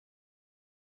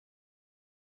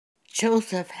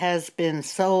Joseph has been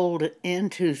sold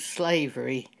into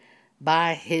slavery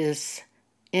by his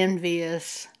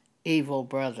envious, evil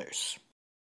brothers.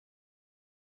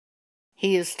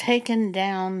 He is taken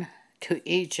down to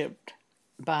Egypt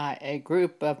by a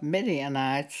group of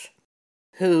Midianites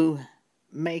who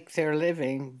make their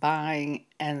living buying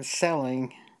and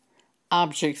selling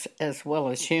objects as well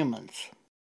as humans.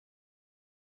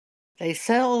 They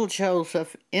sell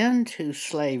Joseph into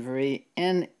slavery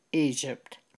in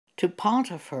Egypt to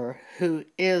Potiphar, who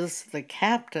is the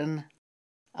captain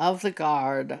of the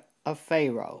guard of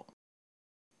Pharaoh,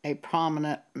 a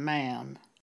prominent man.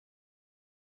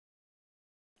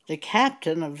 The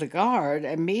captain of the guard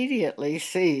immediately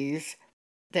sees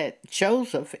that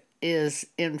Joseph is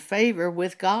in favor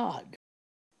with God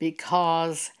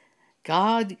because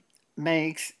God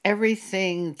makes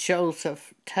everything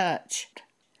Joseph touched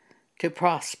to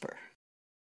prosper.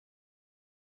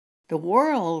 The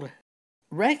world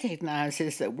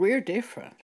recognizes that we're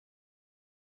different,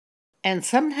 and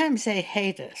sometimes they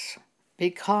hate us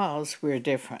because we're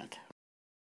different.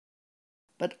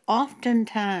 But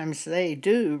oftentimes they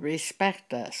do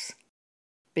respect us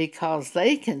because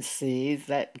they can see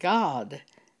that God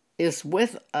is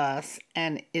with us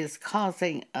and is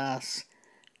causing us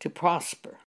to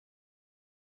prosper.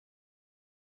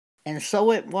 And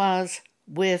so it was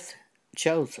with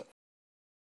Joseph.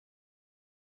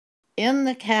 In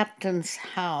the captain's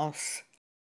house,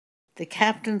 the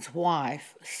captain's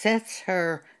wife sets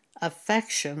her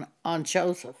affection on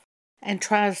Joseph and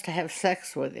tries to have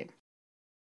sex with him.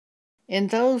 In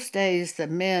those days, the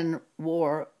men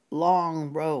wore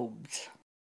long robes.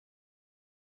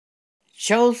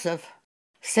 Joseph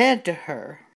said to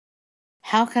her,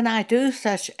 "How can I do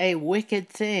such a wicked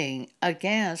thing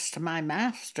against my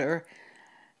master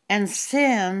and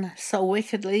sin so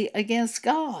wickedly against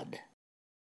God?"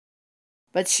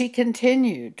 But she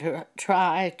continued to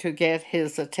try to get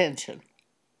his attention.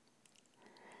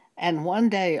 And one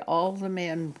day all the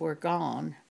men were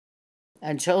gone,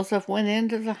 and Joseph went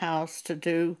into the house to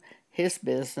do his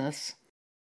business.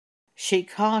 She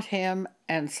caught him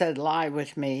and said, "Lie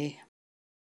with me."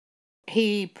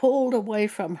 He pulled away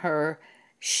from her.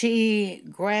 She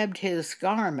grabbed his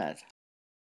garment,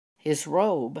 his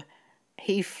robe.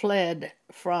 He fled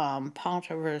from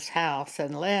Potiphar's house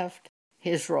and left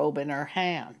his robe in her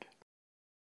hand.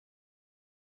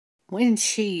 When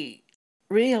she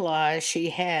realized she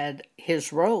had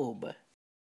his robe,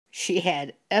 she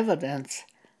had evidence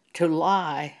to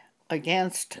lie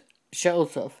against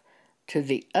Joseph to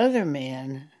the other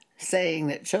men, saying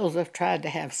that Joseph tried to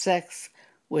have sex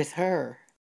with her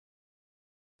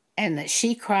and that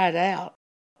she cried out,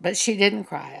 but she didn't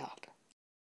cry out.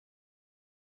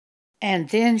 And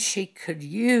then she could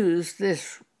use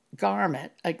this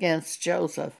garment against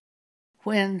Joseph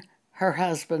when her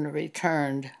husband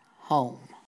returned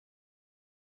home.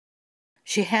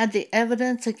 She had the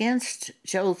evidence against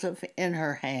Joseph in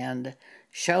her hand,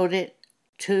 showed it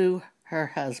to her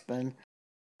husband,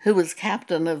 who was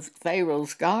captain of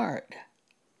Pharaoh's guard.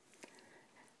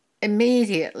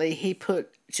 Immediately he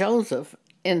put Joseph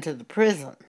into the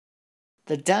prison,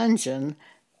 the dungeon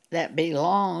that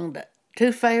belonged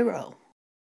to Pharaoh.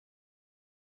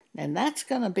 And that's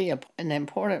going to be an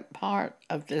important part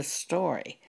of this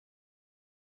story,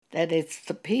 that it's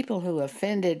the people who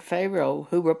offended Pharaoh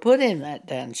who were put in that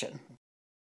dungeon.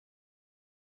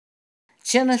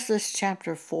 Genesis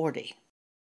chapter 40.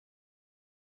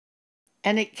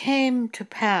 And it came to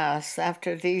pass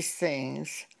after these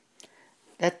things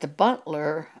that the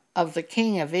butler of the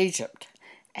king of Egypt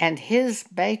and his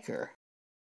baker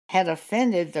had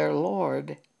offended their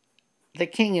lord, the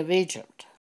king of Egypt.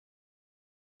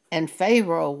 And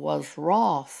Pharaoh was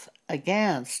wroth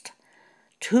against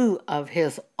two of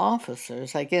his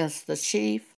officers, against the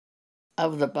chief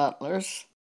of the butlers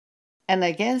and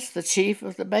against the chief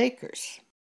of the bakers.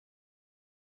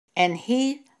 And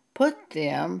he put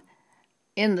them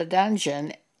in the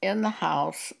dungeon in the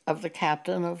house of the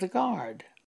captain of the guard,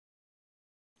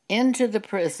 into the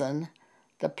prison,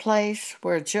 the place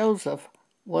where Joseph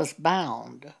was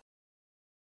bound.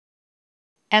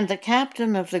 And the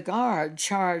captain of the guard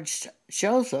charged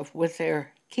Joseph with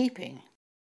their keeping.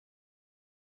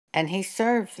 And he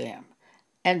served them,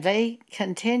 and they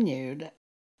continued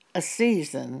a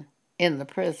season in the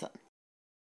prison.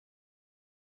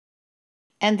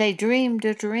 And they dreamed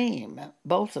a dream,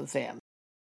 both of them.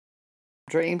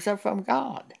 Dreams are from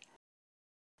God.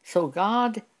 So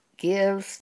God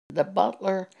gives the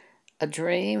butler a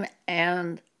dream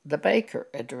and the baker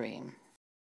a dream.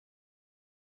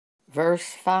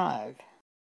 Verse 5.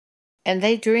 And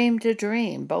they dreamed a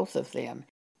dream, both of them,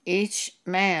 each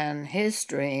man his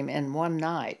dream in one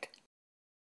night.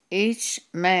 each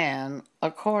man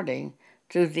according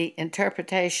to the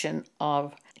interpretation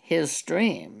of his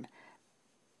dream,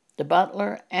 the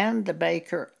butler and the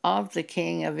baker of the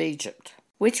king of Egypt,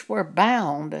 which were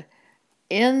bound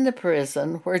in the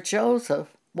prison where Joseph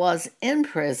was in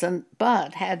prison,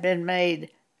 but had been made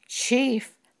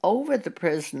chief over the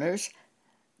prisoners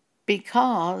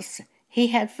because he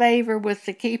had favor with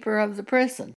the keeper of the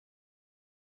prison.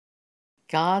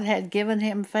 God had given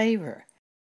him favor.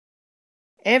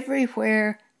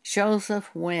 Everywhere Joseph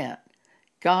went,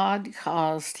 God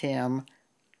caused him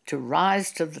to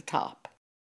rise to the top,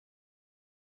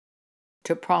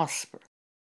 to prosper,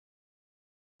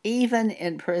 even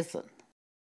in prison.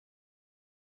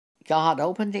 God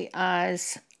opened the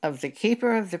eyes of the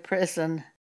keeper of the prison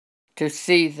to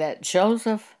see that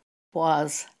Joseph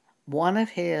was one of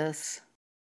his,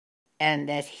 and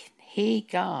that he,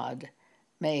 God,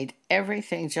 made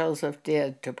everything Joseph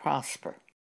did to prosper.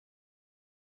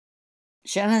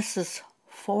 Genesis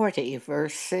 40,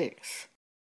 verse 6.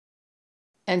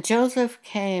 And Joseph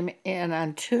came in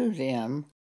unto them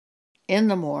in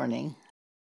the morning,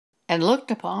 and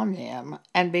looked upon them,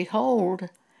 and behold,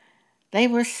 they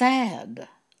were sad,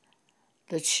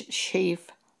 the chief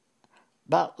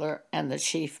butler and the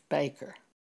chief baker.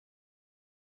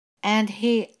 And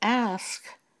he asked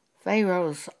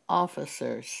Pharaoh's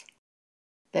officers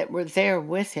that were there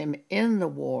with him in the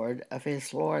ward of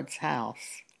his lord's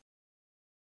house,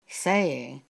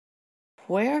 saying,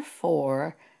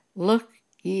 Wherefore look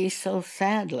ye so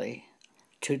sadly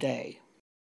today?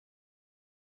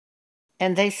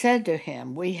 And they said to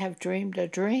him, We have dreamed a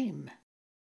dream,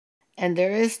 and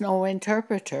there is no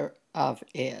interpreter of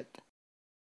it.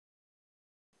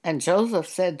 And Joseph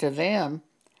said to them,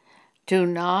 Do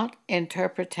not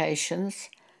interpretations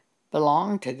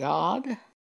belong to God?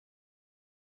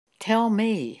 Tell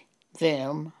me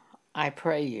them, I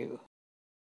pray you.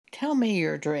 Tell me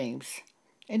your dreams.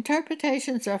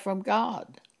 Interpretations are from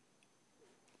God.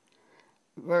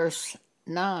 Verse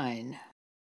 9.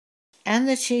 And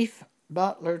the chief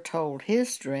butler told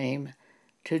his dream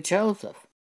to Joseph,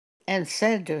 and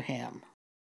said to him,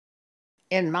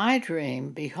 In my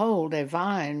dream, behold, a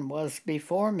vine was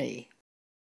before me,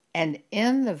 and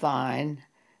in the vine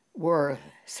were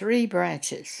 3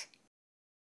 branches,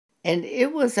 and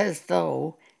it was as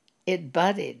though it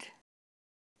budded,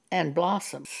 and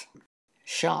blossoms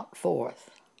shot forth.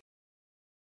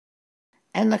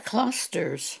 And the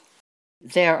clusters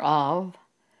thereof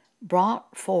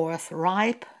brought forth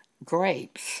ripe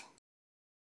grapes.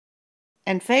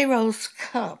 And Pharaoh's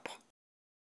cup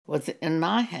was in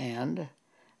my hand,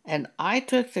 and I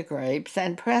took the grapes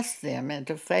and pressed them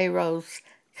into Pharaoh's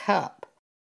cup,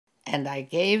 and I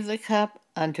gave the cup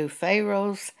unto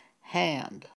Pharaoh's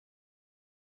hand.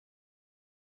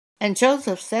 And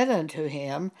Joseph said unto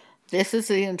him, This is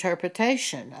the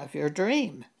interpretation of your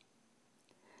dream.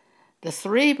 The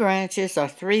 3 branches are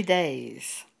 3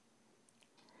 days.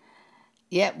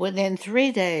 Yet within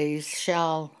 3 days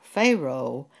shall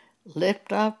Pharaoh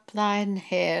lift up thine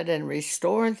head and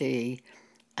restore thee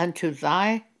unto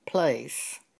thy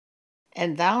place,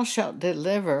 and thou shalt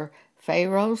deliver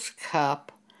Pharaoh's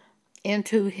cup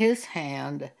into his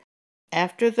hand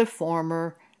after the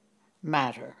former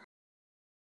matter,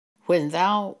 when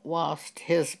thou wast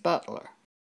his butler.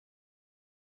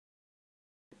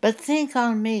 But think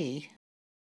on me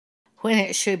when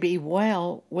it should be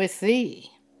well with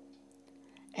thee,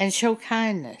 and show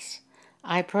kindness,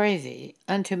 I pray thee,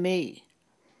 unto me,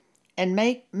 and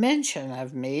make mention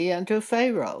of me unto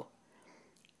Pharaoh,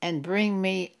 and bring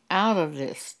me out of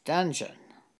this dungeon.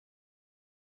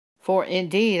 For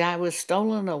indeed I was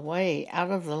stolen away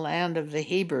out of the land of the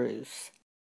Hebrews,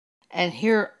 and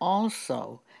here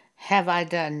also have I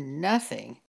done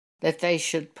nothing that they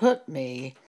should put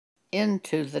me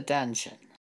into the dungeon.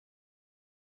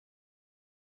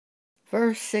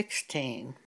 Verse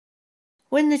 16.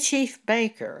 When the chief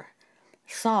baker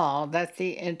saw that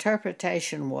the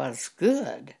interpretation was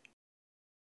good,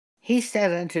 he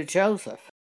said unto Joseph,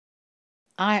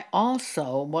 I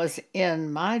also was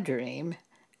in my dream,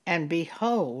 and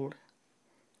behold,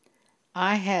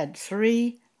 I had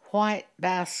 3 white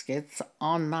baskets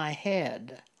on my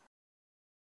head,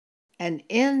 and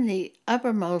in the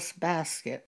uppermost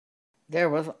basket there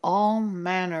was all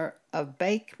manner of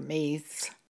baked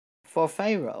meats for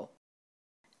Pharaoh,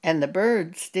 and the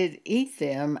birds did eat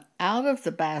them out of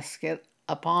the basket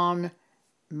upon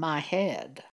my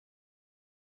head.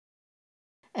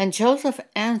 And Joseph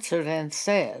answered and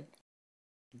said,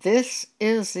 This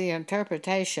is the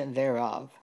interpretation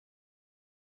thereof.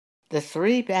 The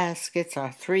 3 baskets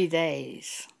are 3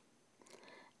 days.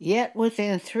 Yet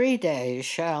within 3 days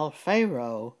shall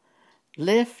Pharaoh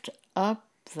Lift up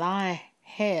thy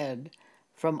head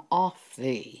from off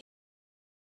thee,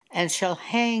 and shall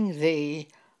hang thee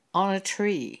on a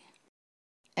tree,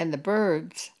 and the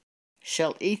birds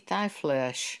shall eat thy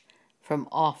flesh from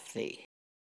off thee.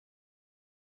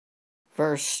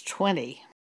 Verse 20.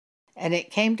 And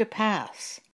it came to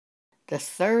pass, the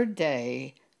third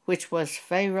day, which was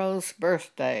Pharaoh's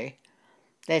birthday,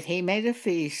 that he made a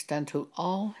feast unto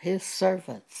all his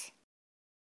servants.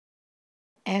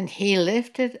 And he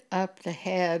lifted up the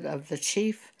head of the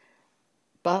chief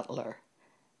butler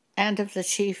and of the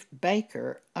chief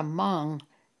baker among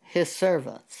his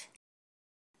servants.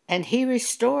 And he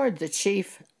restored the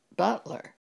chief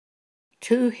butler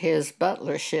to his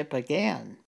butlership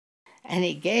again, and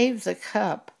he gave the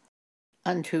cup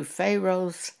unto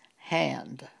Pharaoh's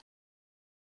hand.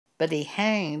 But he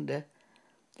hanged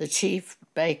the chief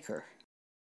baker,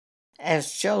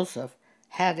 as Joseph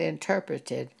had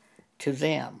interpreted to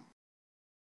them.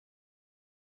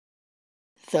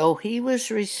 Though he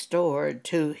was restored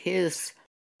to his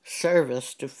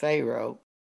service to Pharaoh,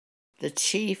 the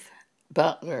chief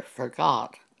butler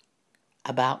forgot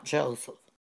about Joseph.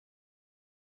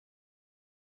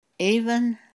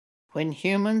 Even when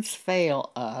humans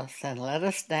fail us and let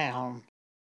us down,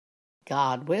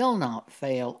 God will not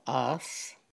fail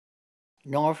us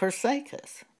nor forsake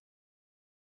us.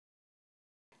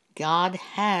 God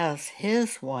has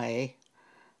His way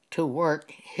to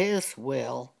work His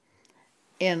will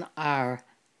in our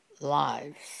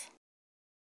lives.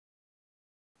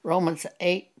 Romans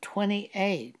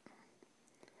 8:28.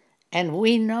 And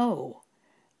we know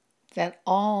that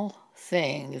all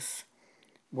things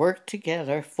work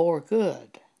together for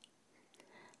good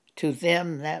to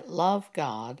them that love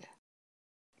God,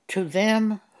 to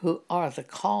them who are the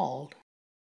called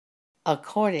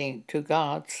according to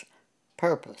God's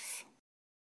purpose.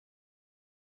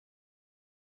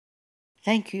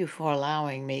 Thank you for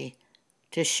allowing me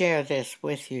to share this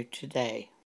with you today.